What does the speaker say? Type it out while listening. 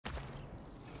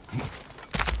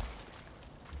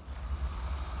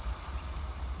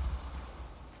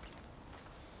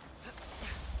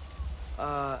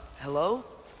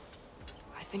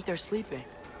think they're sleeping.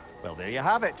 Well, there you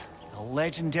have it. The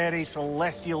legendary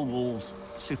celestial wolves.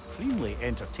 Supremely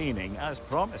entertaining, as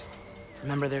promised.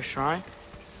 Remember their shrine?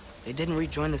 They didn't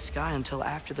rejoin the sky until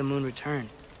after the moon returned.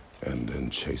 And then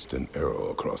chased an arrow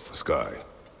across the sky.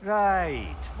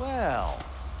 Right. Well,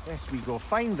 best we go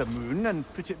find the moon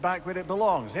and put it back where it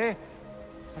belongs, eh?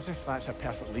 As if that's a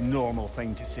perfectly normal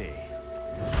thing to say.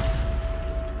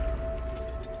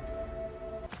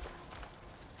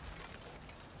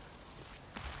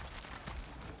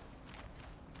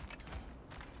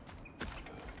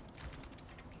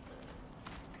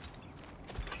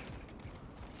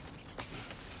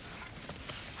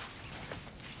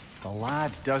 The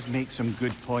lad does make some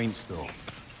good points, though.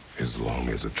 As long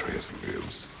as Atreus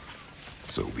lives,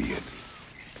 so be it.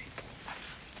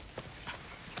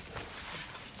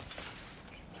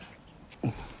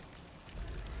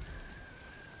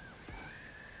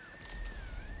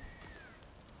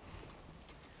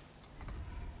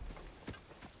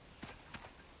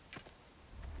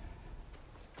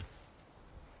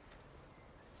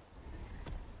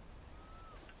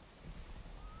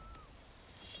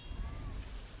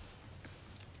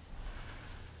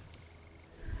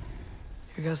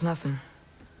 Here goes nothing.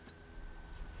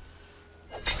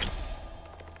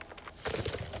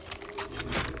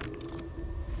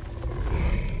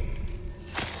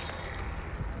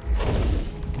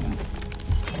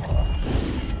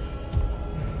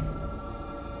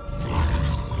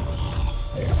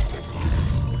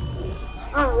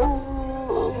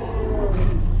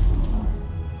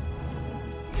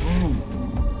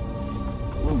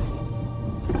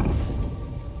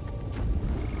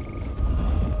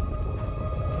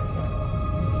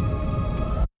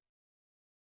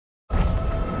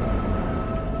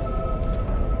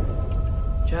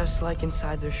 Just like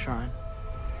inside their shrine.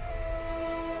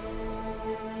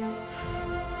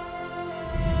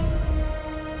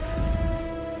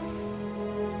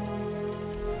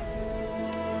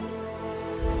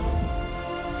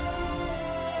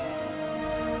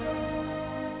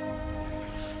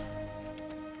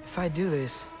 If I do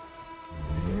this...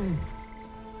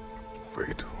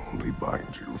 Fate only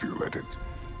binds you if you let it.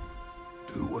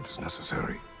 Do what is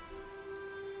necessary.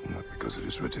 Not because it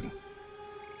is written.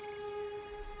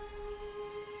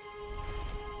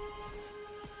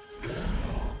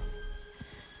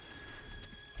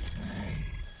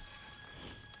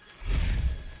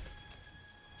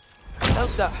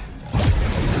 Elsa!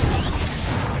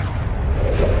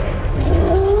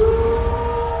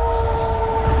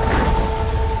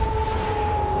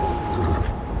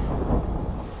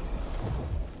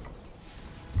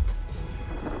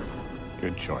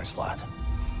 Good choice, lad.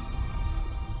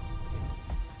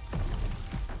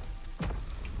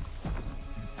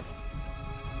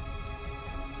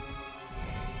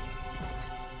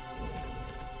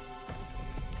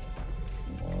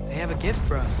 They have a gift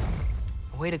for us.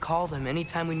 A way to call them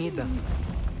anytime we need them.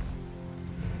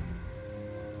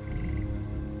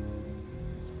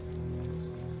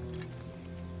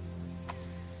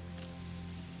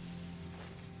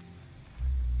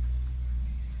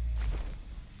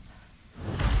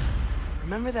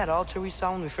 Remember that altar we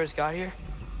saw when we first got here?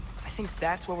 I think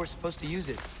that's where we're supposed to use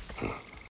it.